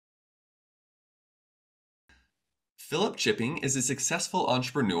Phillip Chipping is a successful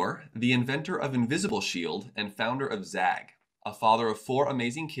entrepreneur, the inventor of invisibleSHIELD, and founder of ZAGG. A father of four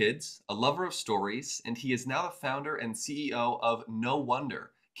amazing kids, a lover of stories, and he is now the founder and CEO of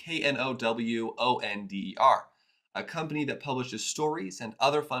Knowonder, Knowonder, a company that publishes stories and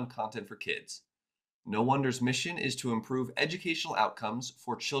other fun content for kids. Knowonder's mission is to improve educational outcomes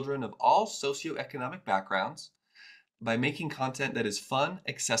for children of all socio-economic backgrounds by making content that is fun,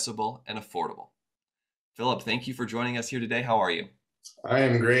 accessible, and affordable. Phillip, thank you for joining us here today. How are you? I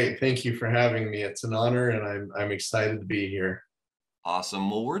am great. Thank you for having me. It's an honor, and I'm excited to be here. Awesome.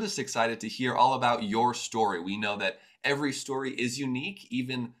 Well, we're just excited to hear all about your story. We know that every story is unique,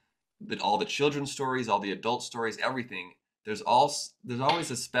 even all the children's stories, all the adult stories, everything. There's always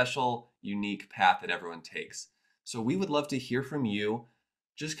a special, unique path that everyone takes. So we would love to hear from you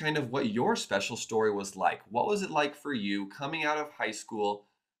just kind of what your special story was like. What was it like for you coming out of high school?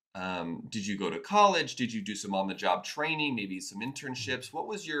 Did you go to college? Did you do some on-the-job training, maybe some internships? What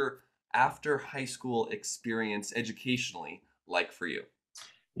was your after high school experience educationally like for you?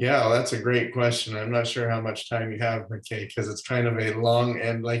 Yeah, well, that's a great question. I'm not sure how much time you have, McKay, because it's kind of a long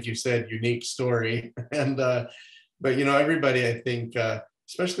and, like you said, unique story. But everybody, I think,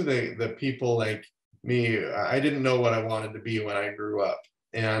 especially the people like me, I didn't know what I wanted to be when I grew up,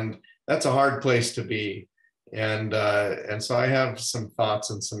 and that's a hard place to be. And so I have some thoughts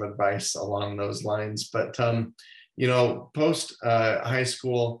and some advice along those lines. But post high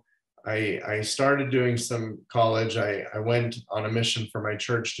school, I started doing some college. I went on a mission for my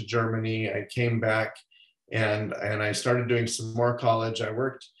church to Germany. I came back and I started doing some more college. I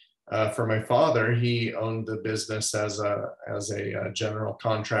worked for my father. He owned the business as a general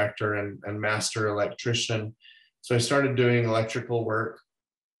contractor and master electrician. So I started doing electrical work,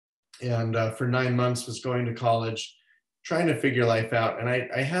 and for 9 months was going to college, trying to figure life out. And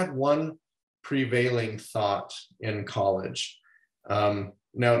I had one prevailing thought in college.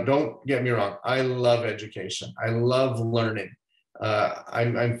 Now, don't get me wrong. I love education. I love learning.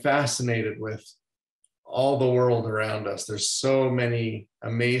 I'm fascinated with all the world around us. There's so many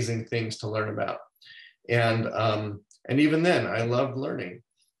amazing things to learn about. And even then, I loved learning.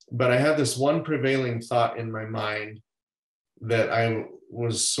 But I had this one prevailing thought in my mind that I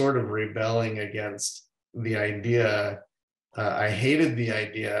was sort of rebelling against the idea. I hated the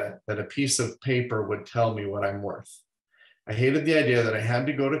idea that a piece of paper would tell me what I'm worth. I hated the idea that I had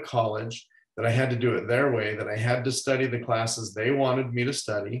to go to college, that I had to do it their way, that I had to study the classes they wanted me to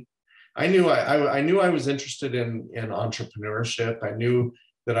study. I knew I was interested in entrepreneurship. I knew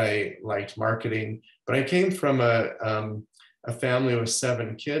that I liked marketing, but I came from a family with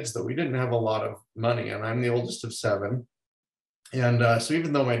 7 kids that we didn't have a lot of money, and I'm the oldest of 7. And so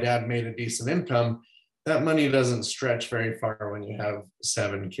even though my dad made a decent income, that money doesn't stretch very far when you have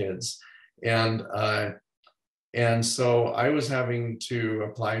 7 kids. And so I was having to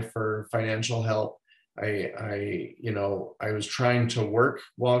apply for financial help. I was trying to work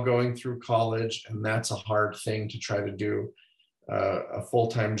while going through college, and that's a hard thing to try to do. A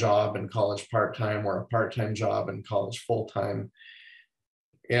full-time job in college part-time, or a part-time job in college full-time.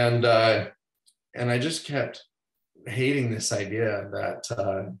 And I just kept hating this idea that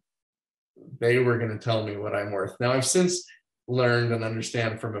they were going to tell me what I'm worth. Now, I've since learned and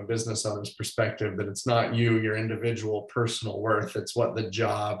understand from a business owner's perspective that it's not your individual personal worth. It's what the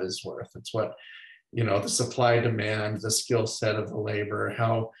job is worth. It's what, the supply demand, the skill set of the labor,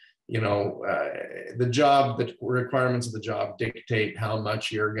 how, the job, the requirements of the job dictate how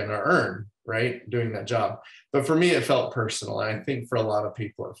much you're going to earn, right, doing that job. But for me, it felt personal. And I think for a lot of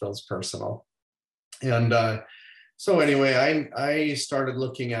people, it feels personal. And so anyway, I started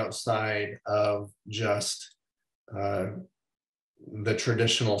looking outside of just the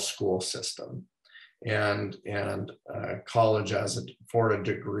traditional school system and college for a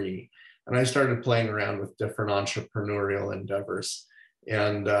degree. And I started playing around with different entrepreneurial endeavors.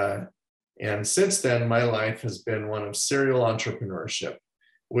 And since then, my life has been one of serial entrepreneurship,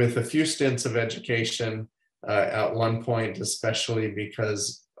 with a few stints of education at one point, especially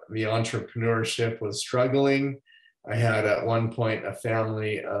because the entrepreneurship was struggling. I had at one point a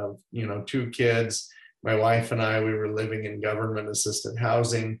family of 2 kids. My wife and I, we were living in government assisted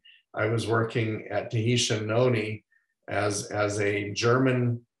housing. I was working at Tahitian Noni as a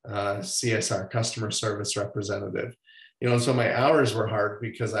German CSR, customer service representative. So my hours were hard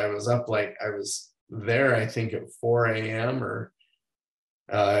because I was up, I was there, I think at 4 a.m. or,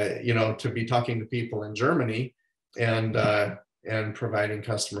 to be talking to people in Germany and providing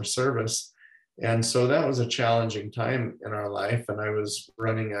customer service. And so that was a challenging time in our life. And I was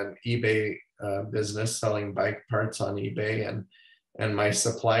running an eBay business, selling bike parts on eBay, and my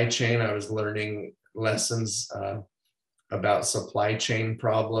supply chain. I was learning lessons about supply chain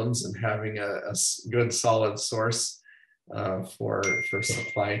problems and having a good solid source for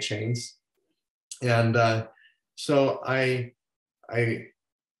supply chains. And so I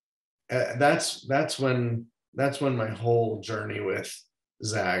that's when my whole journey with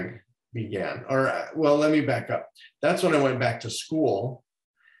ZAGG began. Or well, let me back up. That's when I went back to school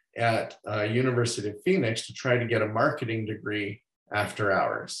at University of Phoenix to try to get a marketing degree after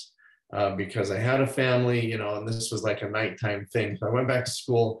hours because I had a family, you know, and this was like a nighttime thing. So I went back to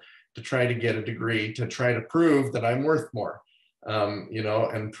school to try to get a degree to try to prove that I'm worth more, you know,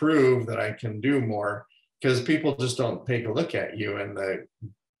 and prove that I can do more, because people just don't take a look at you in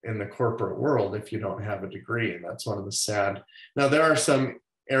the corporate world if you don't have a degree. And that's one of the sad. Now there are some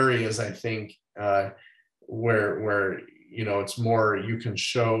areas I think where you know it's more you can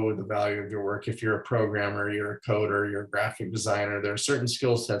show the value of your work. If you're a programmer, you're a coder, you're a graphic designer, there are certain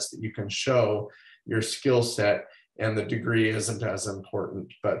skill sets that you can show your skill set, and the degree isn't as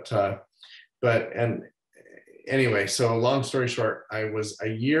important. But and anyway, so long story short, I was a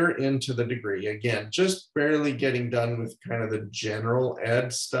year into the degree, again, just barely getting done with kind of the general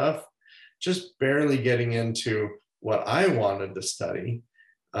ed stuff, just barely getting into what I wanted to study.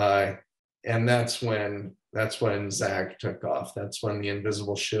 And that's when ZAGG took off. That's when the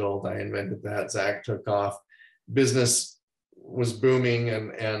invisible shield, I invented that, ZAGG took off. Business was booming,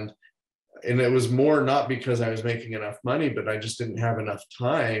 and it was more not because I was making enough money, but I just didn't have enough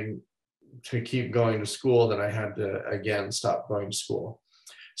time to keep going to school, that I had to again stop going to school.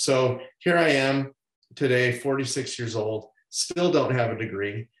 So here I am today, 46 years old, still don't have a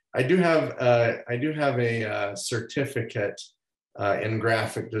degree. I do have a certificate in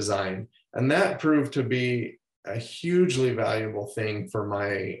graphic design, and that proved to be a hugely valuable thing for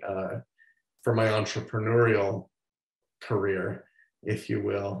my entrepreneurial career, if you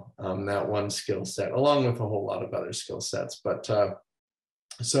will. That one skill set, along with a whole lot of other skill sets. But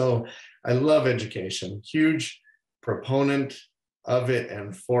so I love education, huge proponent of it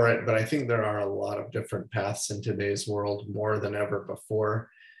and for it, but I think there are a lot of different paths in today's world, more than ever before.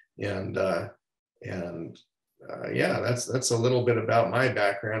 And yeah, that's a little bit about my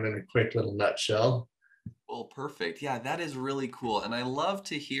background in a quick little nutshell. Well, perfect. Yeah, that is really cool. And I love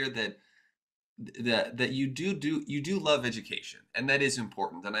to hear that you do love education, and that is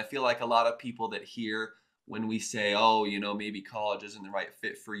important. And I feel like a lot of people that hear when we say, oh, you know, maybe college isn't the right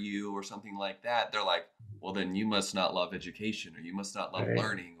fit for you or something like that, they're like, well, then you must not love education, or you must not love Right,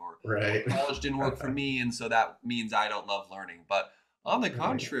 learning, or right. college didn't work for me, and so that means I don't love learning. But on the Right.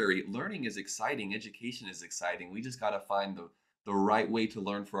 contrary, learning is exciting, education is exciting. We just got to find the right way to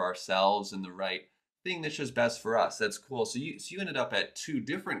learn for ourselves and the right thing that's just best for us. That's cool. So you ended up at two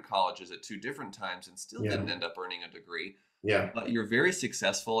different colleges at two different times and still Yeah, didn't end up earning a degree, yeah, but you're very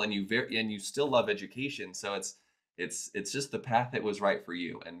successful, and you still love education. So it's just the path that was right for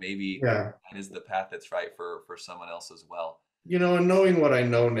you, and maybe yeah. that is the path that's right for someone else as well. You know, and knowing what I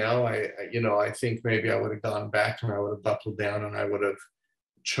know now, you know, I think maybe I would have gone back and I would have buckled down and I would have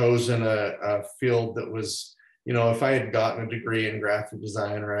chosen a field that was, you know, if I had gotten a degree in graphic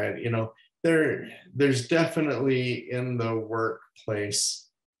design, or I, you know, there's definitely in the workplace,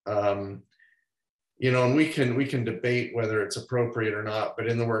 um, you know, and we can debate whether it's appropriate or not, but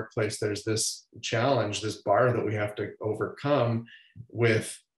in the workplace, there's this challenge, this bar that we have to overcome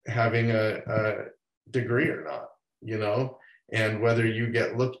with having a degree or not, you know, and whether you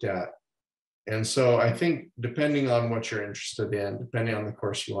get looked at. And so I think depending on what you're interested in, depending on the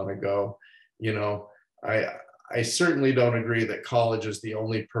course you want to go, you know, I I certainly don't agree that college is the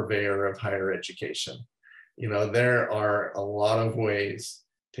only purveyor of higher education. You know, there are a lot of ways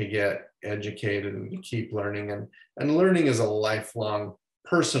to get educated and to keep learning, and learning is a lifelong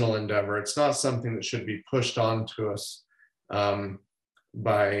personal endeavor. It's not something that should be pushed on to us um,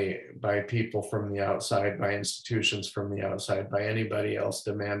 by people from the outside, by institutions from the outside, by anybody else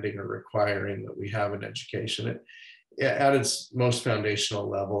demanding or requiring that we have an education. At its most foundational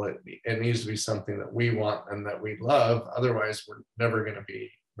level, it needs to be something that we want and that we love. Otherwise, we're never going to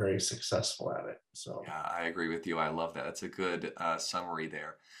be very successful at it. So, Yeah, I agree with you. I love that. That's a good summary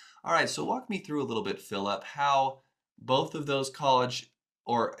there. All right, so walk me through a little bit, Philip, how both of those college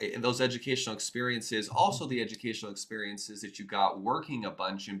or those educational experiences, also the educational experiences that you got working a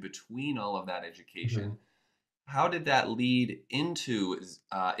bunch in between all of that education, mhm. how did that lead into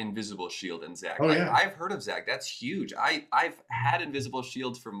Invisible Shield and ZAGG? Oh Like yeah. I've heard of ZAGG. That's huge. I've had Invisible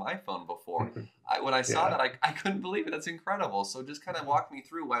Shields for my phone before. When I saw Yeah, that, I couldn't believe it. That's incredible. So just kind of walk me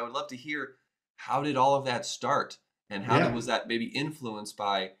through. I would love to hear, how did all of that start, and how yeah, was that maybe influenced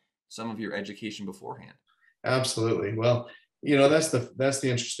by some of your education beforehand? absolutely. Well, you know, that's the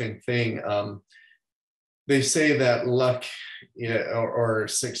interesting thing. they say that luck, or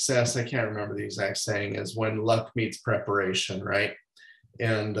success, I can't remember the exact saying, is when luck meets preparation, right?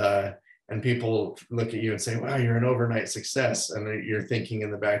 And people look at you and say, wow, you're an overnight success. And you're thinking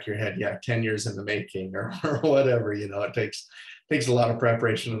in the back of your head, yeah, 10 years in the making, or whatever, it takes a lot of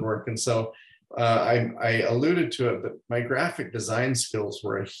preparation and work. And so I alluded to it, but my graphic design skills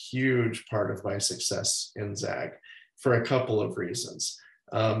were a huge part of my success in ZAGG for a couple of reasons.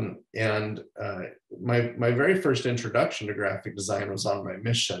 And my very first introduction to graphic design was on my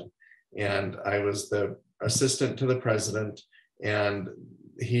mission. And I was the assistant to the president, and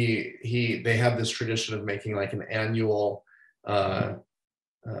they have this tradition of making like an annual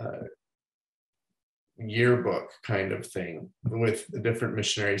yearbook kind of thing with the different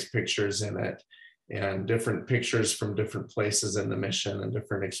missionaries' pictures in it, and different pictures from different places in the mission and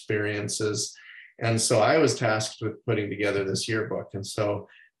different experiences. And so I was tasked with putting together this yearbook. And so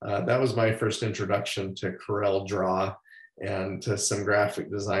that was my first introduction to Corel Draw and to some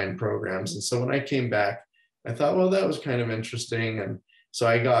graphic design programs. And so when I came back, I thought, well, that was kind of interesting. And so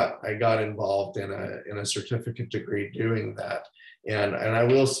I got involved in a certificate degree doing that. And I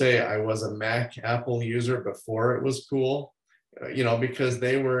will say I was a Mac Apple user before it was cool, because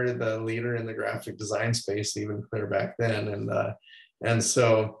they were the leader in the graphic design space even clear back then. And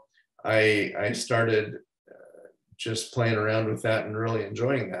so I started just playing around with that and really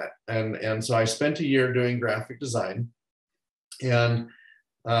enjoying that. And so I spent a year doing graphic design. And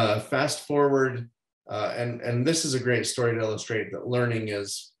fast forward, and this is a great story to illustrate that learning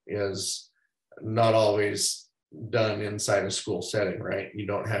is not always done inside a school setting, right? You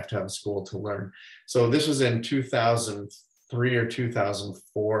don't have to have school to learn. So this was in 2003 or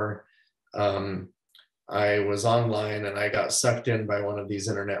 2004. I was online and I got sucked in by one of these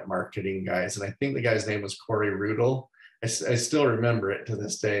internet marketing guys. And I think the guy's name was Corey Rudel. I still remember it to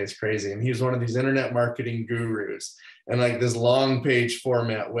this day. It's crazy. And he was one of these internet marketing gurus, and like this long page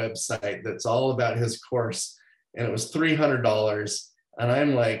format website that's all about his course. And it was $300. And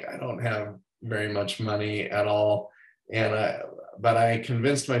I'm like, I don't have very much money at all. But I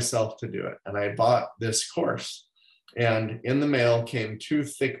convinced myself to do it. And I bought this course. And in the mail came 2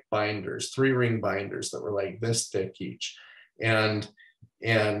 thick binders, 3-ring binders that were like this thick each. And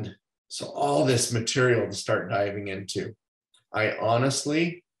so all this material to start diving into. I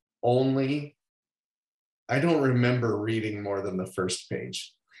honestly I don't remember reading more than the first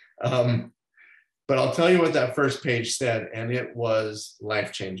page. But I'll tell you what that first page said, and it was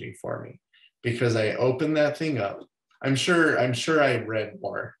life-changing for me, because I opened that thing up. I'm sure I read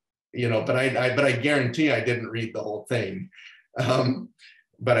more, but I guarantee I didn't read the whole thing.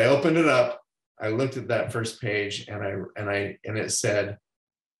 But I opened it up, I looked at that first page, and it said,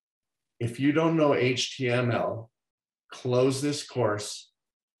 if you don't know HTML, close this course,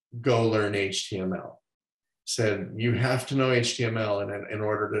 go learn HTML. Said you have to know HTML in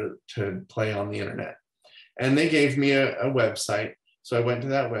order to play on the internet. And they gave me a website. So I went to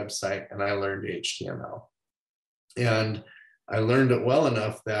that website and I learned HTML. And I learned it well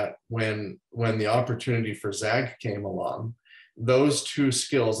enough that when the opportunity for ZAGG came along, those 2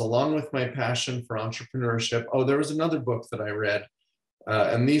 skills, along with my passion for entrepreneurship. Oh, there was another book that I read.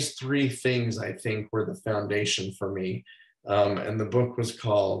 And these 3 things, I think, were the foundation for me. And the book was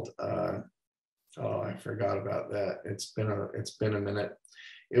called, I forgot about that. It's been a minute.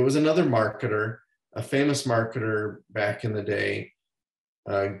 It was another marketer, a famous marketer back in the day,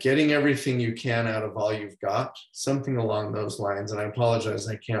 getting everything you can out of all you've got, something along those lines. And I apologize,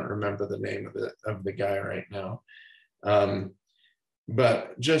 I can't remember the name of the guy right now.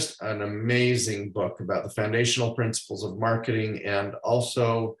 But just an amazing book about the foundational principles of marketing, and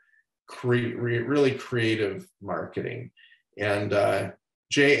also really creative marketing. And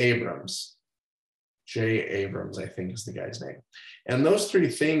Jay Abrams, I think is the guy's name. And those 3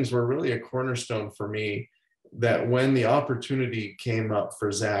 things were really a cornerstone for me, that when the opportunity came up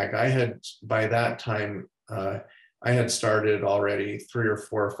for ZAGG, I had, by that time, I had started already 3 or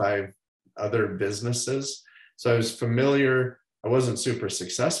 4 or 5 other businesses. So I was familiar. I wasn't super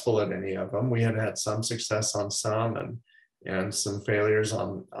successful at any of them. We had some success on some and some failures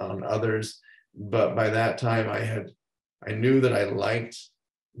on others. But by that time, I knew that I liked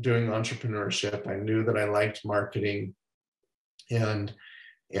doing entrepreneurship. I knew that I liked marketing. And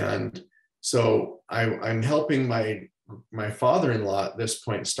so I'm helping my father-in-law at this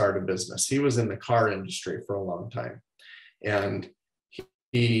point start a business. He was in the car industry for a long time. And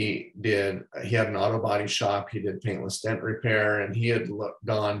he had an auto body shop. He did paintless dent repair, and he had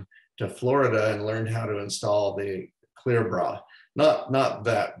gone to Florida and learned how to install the Clear Bra, not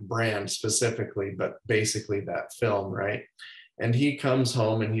that brand specifically, but basically that film, right? And he comes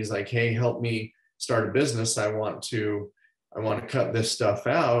home and he's like, hey, help me start a business, I want to cut this stuff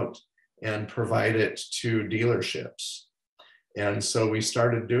out and provide it to dealerships. And so we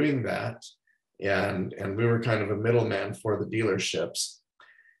started doing that, and we were kind of a middleman for the dealerships.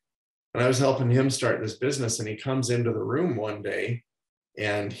 And I was helping him start this business, and he comes into the room one day,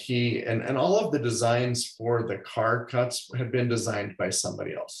 and and all of the designs for the car cuts had been designed by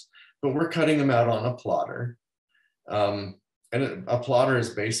somebody else, but we're cutting them out on a plotter. And a plotter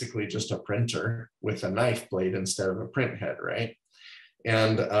is basically just a printer with a knife blade instead of a print head, right?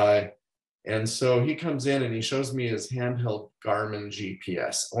 And so he comes in and he shows me his handheld Garmin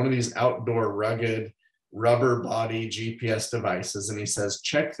GPS, one of these outdoor rugged rubber body GPS devices. And he says,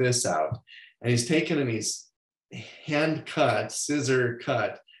 check this out. And he's taken and he's hand cut, scissor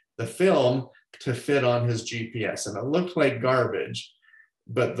cut the film to fit on his GPS. And it looked like garbage,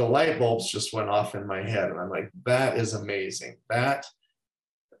 but the light bulbs just went off in my head. And I'm like, that is amazing. That's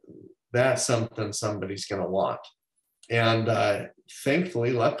something somebody's going to want. And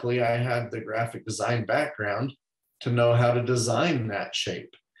thankfully, luckily, I had the graphic design background to know how to design that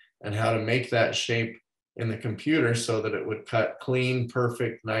shape and how to make that shape in the computer so that it would cut clean,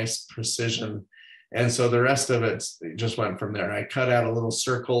 perfect, nice precision. And so the rest of it just went from there. I cut out a little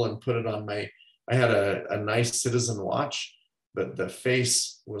circle and put it on I had a nice Citizen watch, but the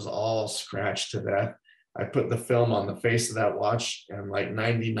face was all scratched to death. I put the film on the face of that watch, and like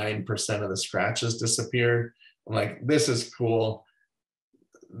 99% of the scratches disappeared. I'm like, this is cool.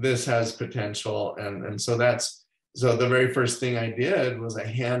 This has potential. And so so the very first thing I did was I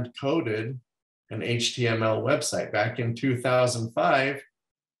hand coded an HTML website. Back in 2005,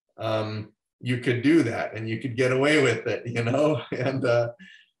 you could do that and you could get away with it, you know?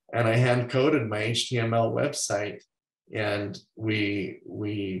 And I hand coded my HTML website, and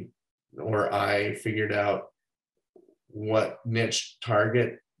I figured out what niche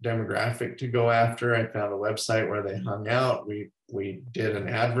target demographic to go after. I found a website where they hung out. We did an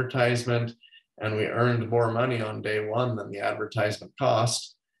advertisement, and we earned more money on day one than the advertisement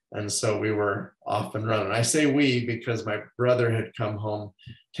cost. And so we were off and running. I say we because my brother had come home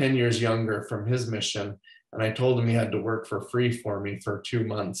 10 years younger from his mission, and I told him he had to work for free for me for 2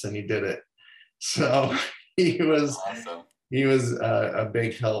 months, and he did it. So he was awesome. He was a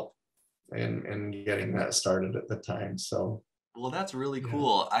big help in getting that started at the time. So well, that's really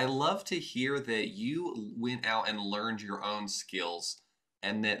cool. I love to hear that you went out and learned your own skills,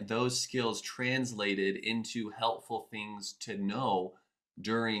 and that those skills translated into helpful things to know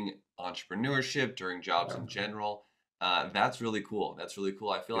during entrepreneurship, during jobs in general. That's really cool. That's really cool.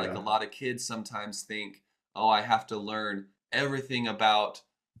 I feel like a lot of kids sometimes think, oh, I have to learn everything about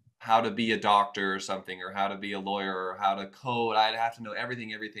how to be a doctor or something, or how to be a lawyer, or how to code. I'd have to know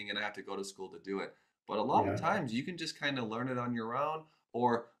everything, and I have to go to school to do it. But a lot of times you can just kind of learn it on your own,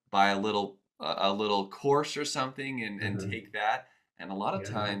 or buy a little course or something and take that. And a lot of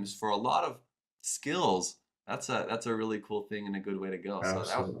times for a lot of skills, that's a really cool thing and a good way to go.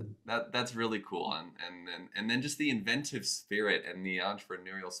 Absolutely. So that's really cool. And then just the inventive spirit and the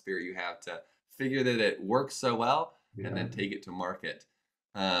entrepreneurial spirit you have to figure that it works so well and then take it to market.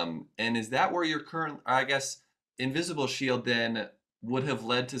 And is that where your current, I guess, invisibleSHIELD then would have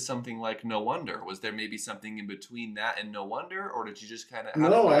led to something like Knowonder? Was there maybe something in between that and Knowonder, or did you just kind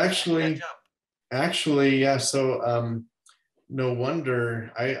of actually, yeah. So Knowonder,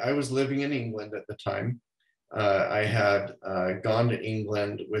 I was living in England at the time. I had gone to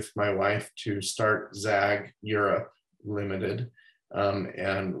England with my wife to start ZAGG Europe Limited,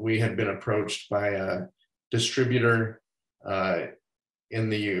 and we had been approached by a distributor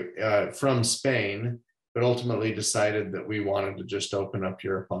from Spain, but ultimately decided that we wanted to just open up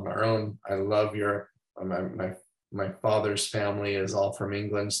Europe on our own. I love Europe. My father's family is all from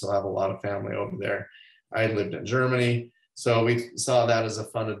England, so I have a lot of family over there. I lived in Germany, so we saw that as a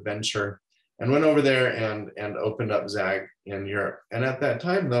fun adventure and went over there and opened up ZAGG in Europe. And at that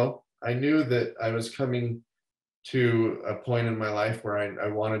time, though, I knew that I was coming to a point in my life where I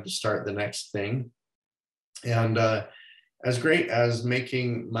wanted to start the next thing. And as great as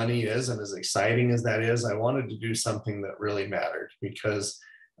making money is, and as exciting as that is, I wanted to do something that really mattered, because,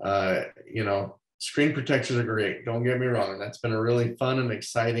 screen protectors are great. Don't get me wrong. That's been a really fun and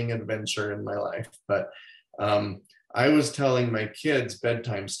exciting adventure in my life. But I was telling my kids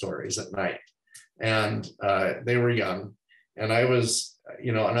bedtime stories at night, and they were young. And I was,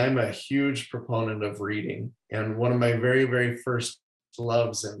 and I'm a huge proponent of reading. And one of my very, very first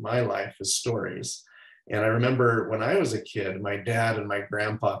loves in my life is stories. And I remember when I was a kid, my dad and my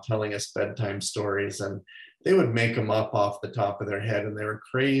grandpa telling us bedtime stories, and they would make them up off the top of their head, and they were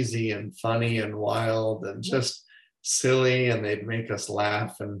crazy and funny and wild and just silly, and they'd make us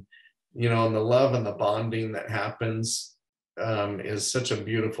laugh. And you know, and the love and the bonding that happens is such a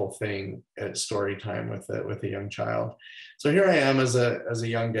beautiful thing at story time with a young child. So here I am as a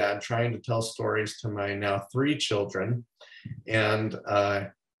young dad trying to tell stories to my now 3 children, and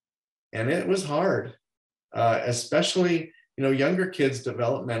it was hard, especially, you know, younger kids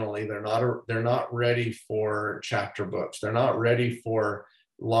developmentally. They're not ready for chapter books. They're not ready for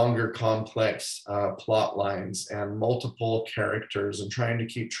longer, complex plot lines and multiple characters, and trying to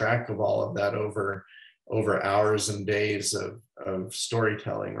keep track of all of that over hours and days of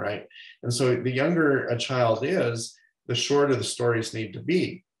storytelling, right? And so the younger a child is, the shorter the stories need to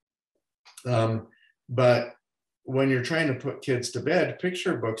be. But when you're trying to put kids to bed,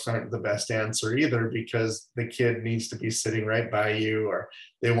 picture books aren't the best answer either, because the kid needs to be sitting right by you, or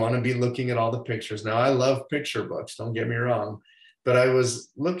they want to be looking at all the pictures. Now, I love picture books, don't get me wrong, but I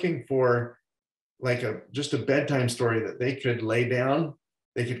was looking for like just a bedtime story that they could lay down,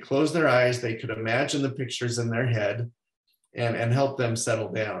 they could close their eyes, they could imagine the pictures in their head, and help them settle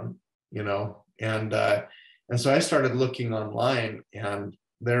down, you know. And so I started looking online, and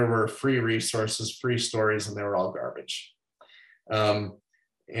there were free resources, free stories, and they were all garbage. And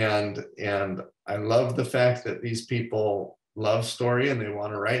I love the fact that these people love story and they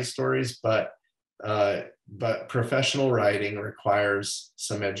want to write stories, but professional writing requires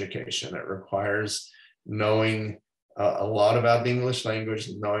some education. It requires knowing a lot about the English language,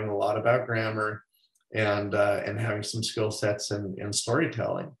 knowing a lot about grammar, and having some skill sets in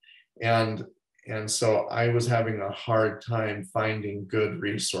storytelling. And so I was having a hard time finding good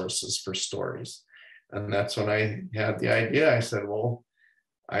resources for stories. And that's when I had the idea. I said, well,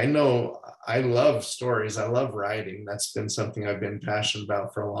 I know I love stories. I love writing. That's been something I've been passionate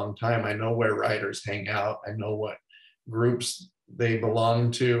about for a long time. I know where writers hang out. I know what groups they belong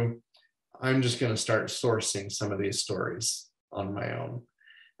to. I'm just going to start sourcing some of these stories on my own.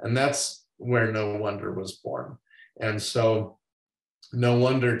 And that's where Knowonder was born. And so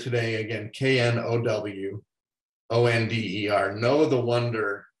Knowonder today, again, Knowonder, know the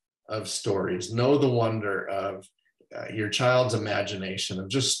wonder of stories, know the wonder of your child's imagination, of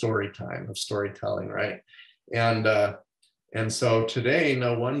just story time, of storytelling, right? And so today,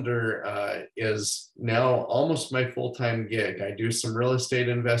 Knowonder is now almost my full-time gig. I do some real estate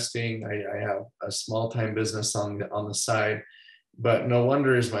investing. I have a small-time business on the side, but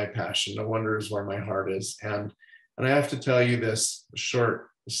Knowonder is my passion. Knowonder is where my heart is. And I have to tell you this short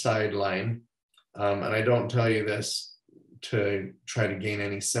sideline, and I don't tell you this to try to gain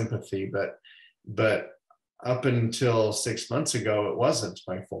any sympathy, but up until 6 months ago, it wasn't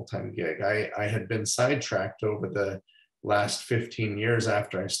my full-time gig. I had been sidetracked over the last 15 years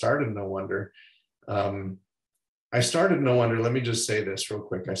after I started Knowonder. I started Knowonder, let me just say this real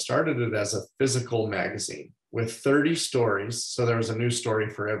quick. I started it as a physical magazine with 30 stories. So there was a new story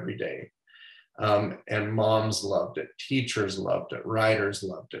for every day. And moms loved it, teachers loved it, writers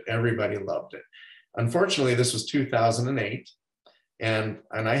loved it, everybody loved it. Unfortunately, this was 2008, and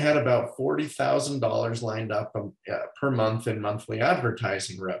I had about $40,000 lined up per month in monthly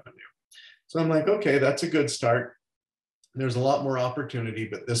advertising revenue. So I'm like, okay, that's a good start. There's a lot more opportunity,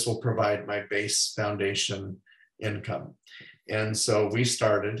 but this will provide my base foundation income. And so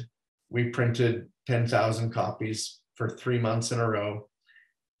we printed 10,000 copies for 3 months in a row.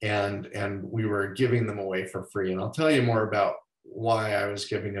 And we were giving them away for free. And I'll tell you more about why I was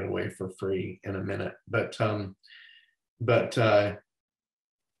giving it away for free in a minute. But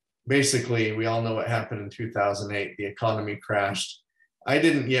basically, we all know what happened in 2008. The economy crashed. I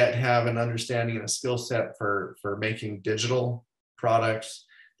didn't yet have an understanding and a skill set for making digital products.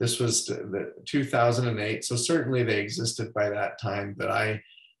 This was the 2008. So certainly they existed by that time, but I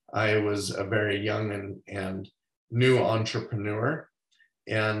was a very young and new entrepreneur.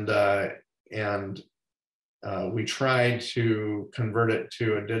 And we tried to convert it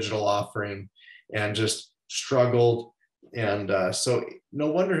to a digital offering and just struggled. And so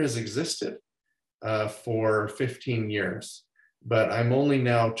Knowonder has existed for 15 years, but I'm only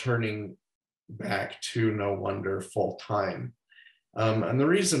now turning back to Knowonder full time. And the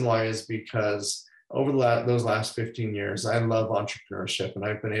reason why is because over those last 15 years, I love entrepreneurship, and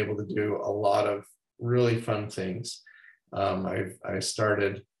I've been able to do a lot of really fun things. I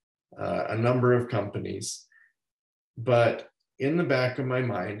started a number of companies, but in the back of my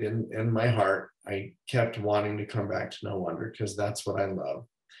mind, in my heart, I kept wanting to come back to Knowonder because that's what I love.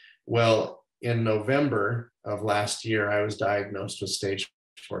 Well, in November of last year, I was diagnosed with stage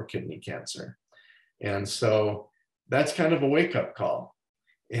 4 kidney cancer. And so that's kind of a wake-up call.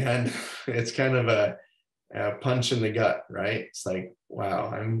 And it's kind of a punch in the gut, right? It's like, wow,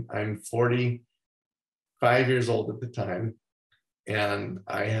 I'm 45 years old at the time. and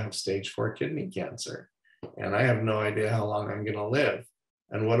I have stage 4 kidney cancer, and I have no idea how long I'm going to live.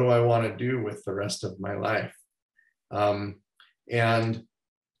 And what do I want to do with the rest of my life? And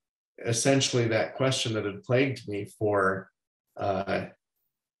essentially, that question that had plagued me for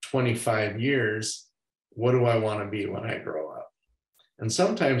 25 years, what do I want to be when I grow up? And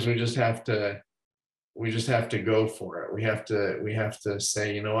sometimes we just have to go for it. We have to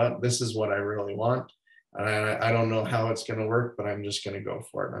say, you know what, this is what I really want. And I don't know how it's going to work, but I'm just going to go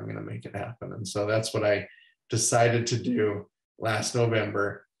for it. I'm going to make it happen. And so that's what I decided to do last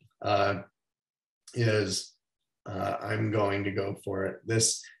November. I'm going to go for it.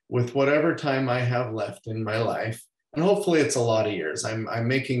 This, with whatever time I have left in my life, and hopefully it's a lot of years. I'm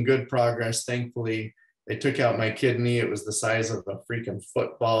making good progress. Thankfully, they took out my kidney. It was the size of a freaking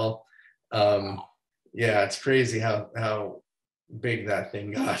football. Yeah, it's crazy how big that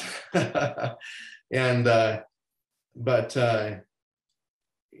thing got. And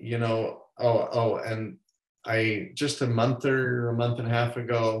you know, and I, just a month and a half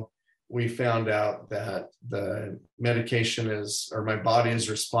ago, we found out that the medication or my body is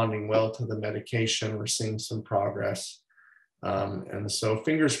responding well to the medication. We're seeing some progress. And so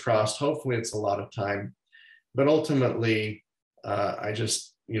fingers crossed, hopefully it's a lot of time, but ultimately I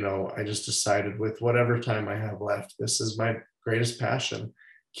just decided, with whatever time I have left, this is my greatest passion,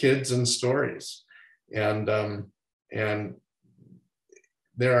 kids and stories. And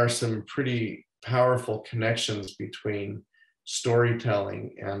there are some pretty powerful connections between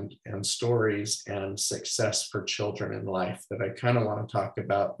storytelling and stories and success for children in life that I kind of want to talk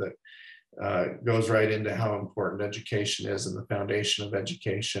about, that goes right into how important education is and the foundation of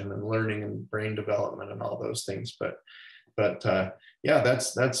education and learning and brain development and all those things. But yeah,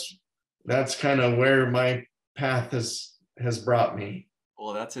 that's kind of where my path has brought me.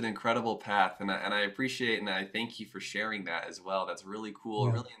 Well, that's an incredible path, and I appreciate and I thank you for sharing that as well. That's really cool,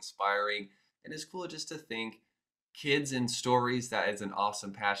 Yeah. really inspiring, and it's cool just to think kids and stories. That is an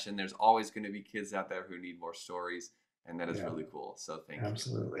awesome passion. There's always going to be kids out there who need more stories, and that is Yeah, really cool. So thank you.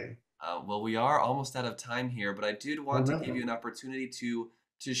 absolutely. Well, we are almost out of time here, but I did Oh want to give you no. an opportunity to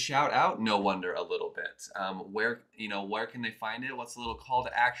shout out Knowonder a little bit. Where can they find it? What's a little call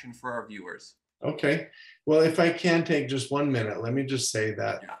to action for our viewers? Okay. Well, if I can take just 1 minute, let me just say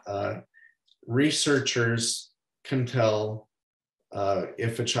that Yeah. researchers can tell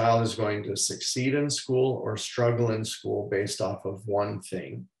if a child is going to succeed in school or struggle in school based off of one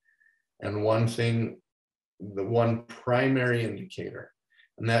thing. And one thing, the one primary indicator,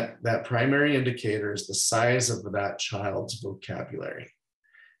 and that primary indicator is the size of that child's vocabulary.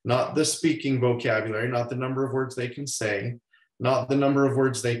 Not the speaking vocabulary, not the number of words they can say, not the number of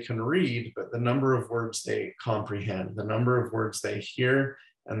words they can read, but the number of words they comprehend, the number of words they hear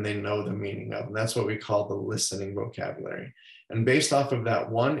and they know the meaning of. And that's what we call the listening vocabulary. And based off of that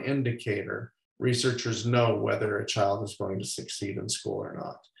one indicator, researchers know whether a child is going to succeed in school or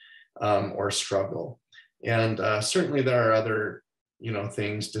not, or struggle. And certainly there are other,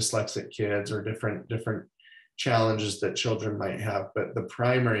 things, dyslexic kids or different challenges that children might have, but the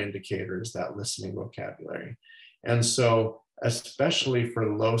primary indicator is that listening vocabulary. And so, especially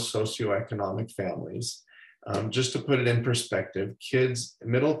for low socioeconomic families, just to put it in perspective, kids,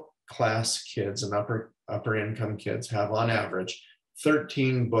 middle class kids and upper income kids have on average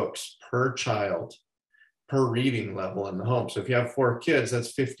 13 books per child per reading level in the home. So if you have 4 kids,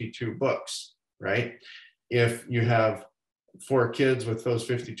 that's 52 books, right? If you have 4 kids with those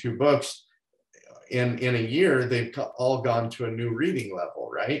 52 books, in a year, they've all gone to a new reading level,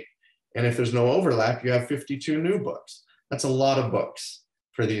 right? And if there's no overlap, you have 52 new books. That's a lot of books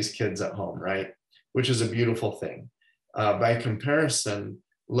for these kids at home, right? Which is a beautiful thing. By comparison,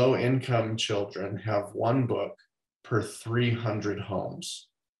 low income children have 1 book per 300 homes.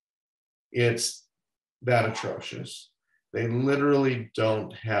 It's that atrocious. They literally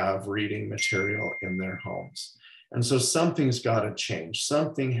don't have reading material in their homes. And so something's got to change.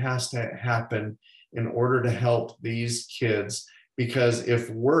 Something has to happen in order to help these kids, because if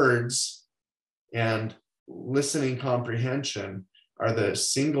words and listening comprehension are the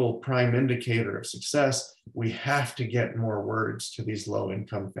single prime indicator of success, we have to get more words to these low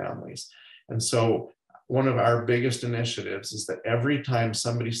income families. And so one of our biggest initiatives is that every time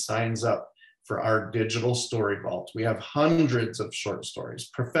somebody signs up for our digital story vault, we have hundreds of short stories,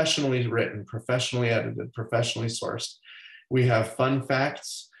 professionally written, professionally edited, professionally sourced. We have fun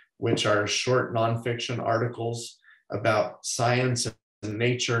facts, which are short nonfiction articles about science and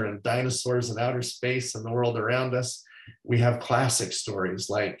nature and dinosaurs and outer space and the world around us. We have classic stories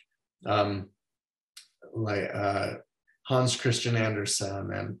like Hans Christian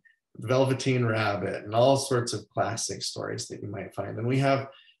Andersen Velveteen Rabbit, and all sorts of classic stories that you might find. And we have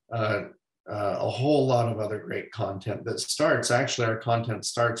uh, a whole lot of other great content that starts. Actually, our content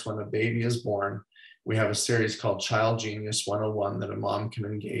starts when a baby is born. We have a series called Child Genius 101 that a mom can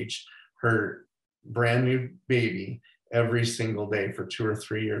engage her brand new baby every single day for 2 or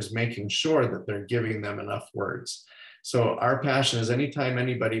 3 years, making sure that they're giving them enough words. So our passion is anytime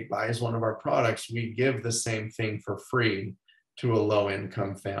anybody buys one of our products, we give the same thing for free to a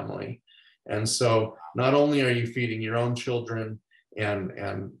low-income family. And so not only are you feeding your own children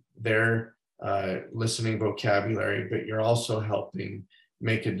and their listening vocabulary, but you're also helping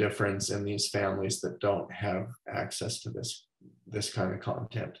make a difference in these families that don't have access to this kind of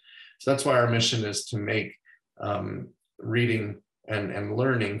content. So that's why our mission is to make reading and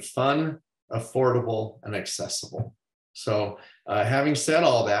learning fun, affordable, and accessible. So having said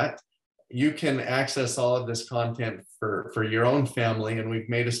all that, you can access all of this content for your own family, and we've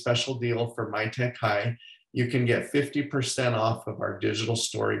made a special deal for MyTech High. You can get 50% off of our digital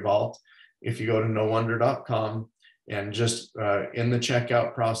story vault if you go to knowonder.com and just in the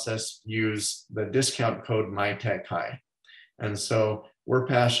checkout process, use the discount code MyTechHigh. And so we're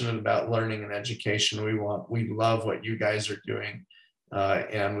passionate about learning and education. We love what you guys are doing,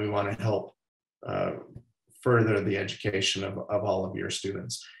 and we want to help further the education of all of your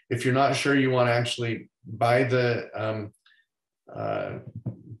students. If you're not sure you want to actually buy the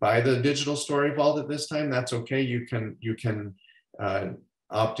digital story vault at this time, that's okay. You can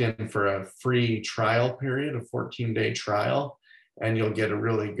opt in for a free trial period, a 14-day trial, and you'll get a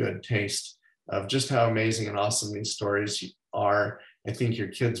really good taste of just how amazing and awesome these stories are. I think your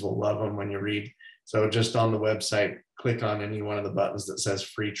kids will love them when you read. So just on the website, click on any one of the buttons that says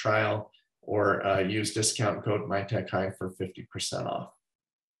free trial, or use discount code MyTechHigh for 50% off.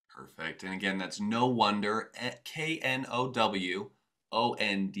 Perfect. And again, that's Knowonder,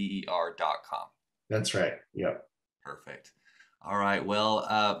 KNOWONDER.com. That's right. Yep. Perfect. All right.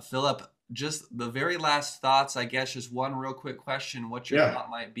 Well, Phillip, just the very last thoughts, I guess, just one real quick question. What your thought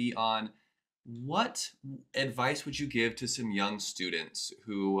might be on what advice would you give to some young students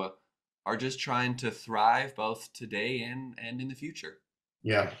who are just trying to thrive both today and in the future?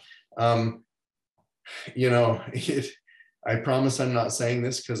 Yeah. You know, I promise I'm not saying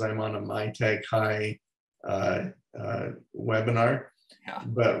this because I'm on a MyTech High webinar,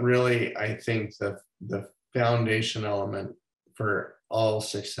 but really I think the foundation element for all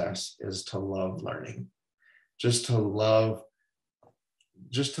success is to love learning, just to love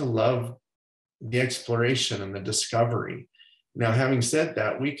the exploration and the discovery. Now, having said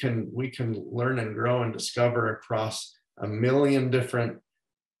that, we can learn and grow and discover across a million different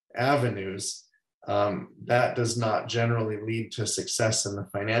avenues. That does not generally lead to success in the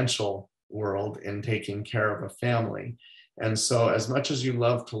financial world in taking care of a family. And so as much as you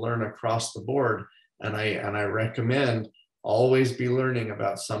love to learn across the board, and I recommend always be learning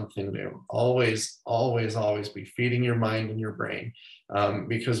about something new, always be feeding your mind and your brain.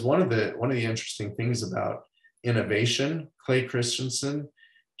 Because one of the interesting things about innovation, Clay Christensen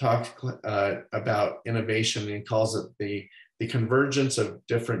talked about innovation, and he calls it the convergence of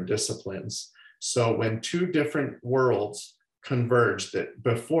different disciplines. So when two different worlds converge that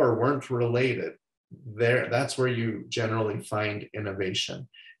before weren't related, that's where you generally find innovation.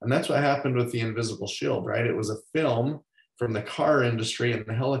 And that's what happened with the Invisible Shield, right? It was a film from the car industry and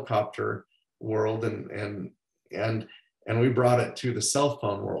the helicopter world, and we brought it to the cell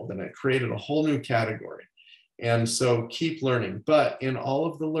phone world, and it created a whole new category. And so keep learning. But in all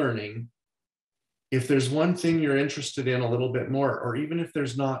of the learning, if there's one thing you're interested in a little bit more, or even if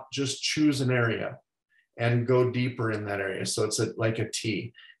there's not, just choose an area and go deeper in that area. So it's like a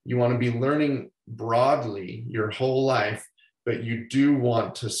T. You want to be learning broadly your whole life, but you do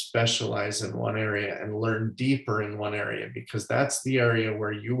want to specialize in one area and learn deeper in one area, because that's the area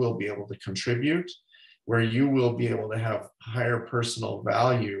where you will be able to contribute, where you will be able to have higher personal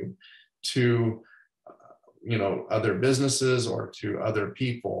value to other businesses or to other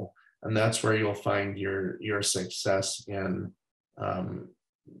people. And that's where you'll find your success in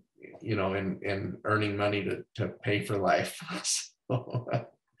in earning money to pay for life. So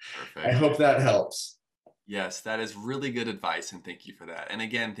I hope that helps. Yes, that is really good advice, and thank you for that. And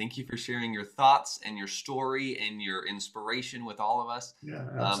again, thank you for sharing your thoughts and your story and your inspiration with all of us. Yeah,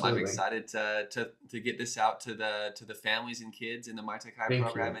 absolutely. I'm excited to get this out to the families and kids in the MyTech High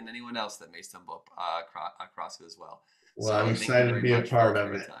program, and anyone else that may stumble across it as well. Well, I'm excited to be a part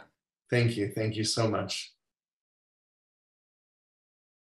of it. Thank you so much.